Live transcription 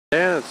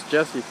it's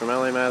Jesse from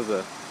LA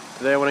Mazda.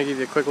 Today I want to give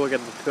you a quick look at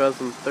the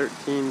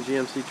 2013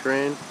 GMC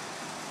Terrain.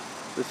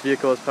 This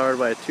vehicle is powered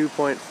by a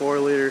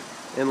 2.4 liter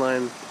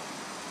inline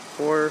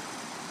 4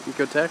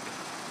 Ecotec.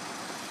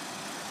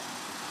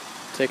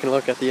 Taking a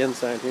look at the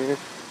inside here.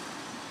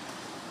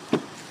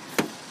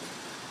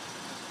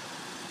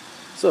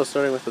 So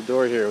starting with the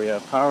door here, we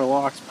have power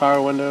locks,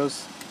 power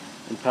windows,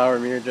 and power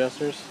mirror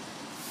adjusters.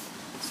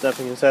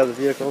 Stepping inside the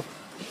vehicle,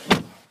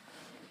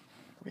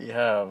 we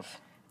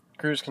have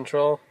cruise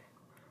control,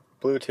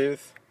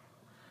 Bluetooth,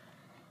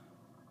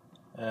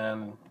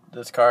 and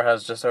this car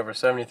has just over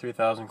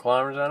 73,000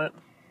 kilometers on it.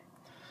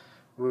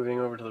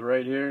 Moving over to the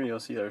right here, you'll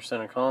see our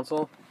center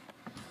console.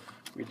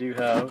 We do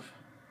have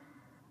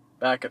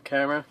backup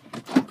camera,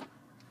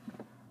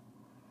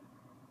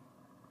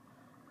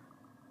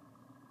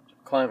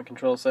 climate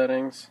control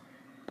settings,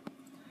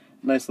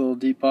 nice little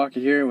deep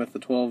pocket here with the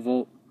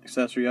 12-volt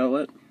accessory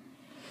outlet,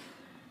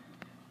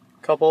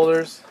 cup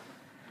holders,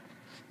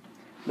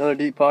 another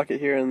deep pocket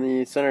here in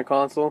the center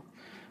console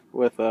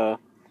with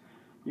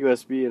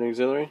USB and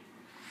auxiliary.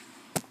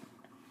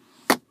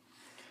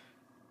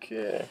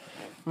 Okay,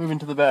 moving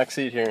to the back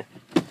seat here.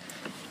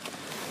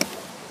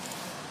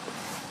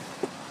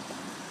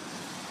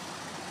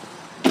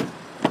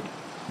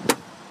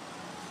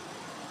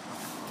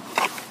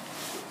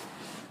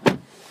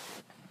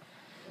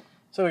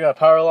 So we got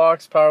power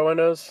locks, power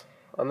windows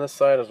on this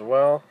side as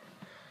well.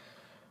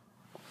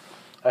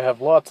 I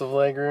have lots of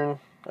leg room.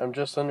 I'm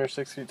just under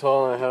 6 feet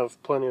tall and I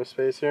have plenty of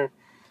space here.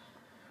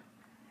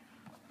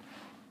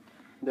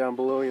 Down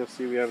below you'll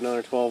see we have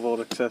another 12-volt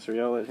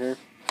accessory outlet here.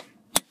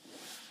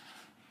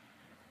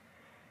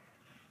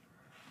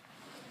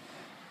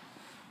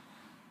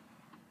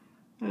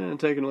 And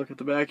taking a look at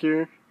the back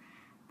here.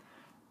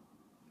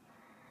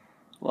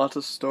 Lots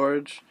of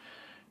storage.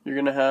 You're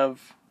going to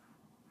have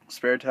a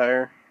spare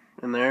tire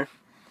in there.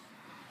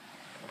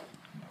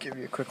 Give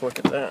you a quick look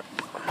at that.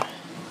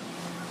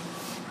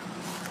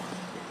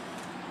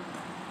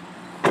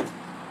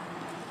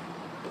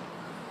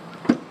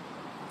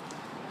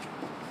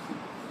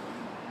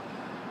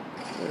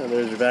 And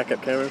there's your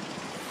backup camera.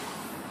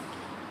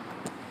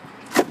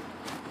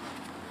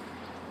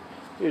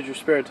 Here's your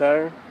spare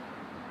tire.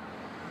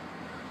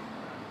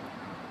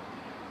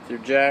 With your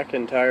jack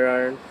and tire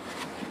iron.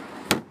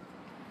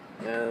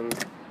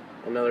 And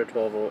another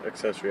 12-volt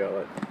accessory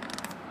outlet.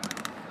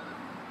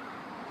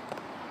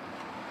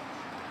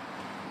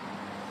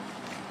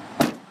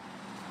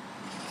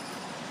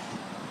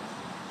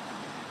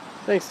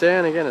 Thanks,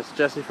 Dan. Again, it's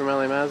Jesse from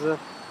LA Mazda.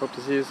 Hope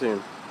to see you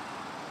soon.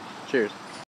 Cheers.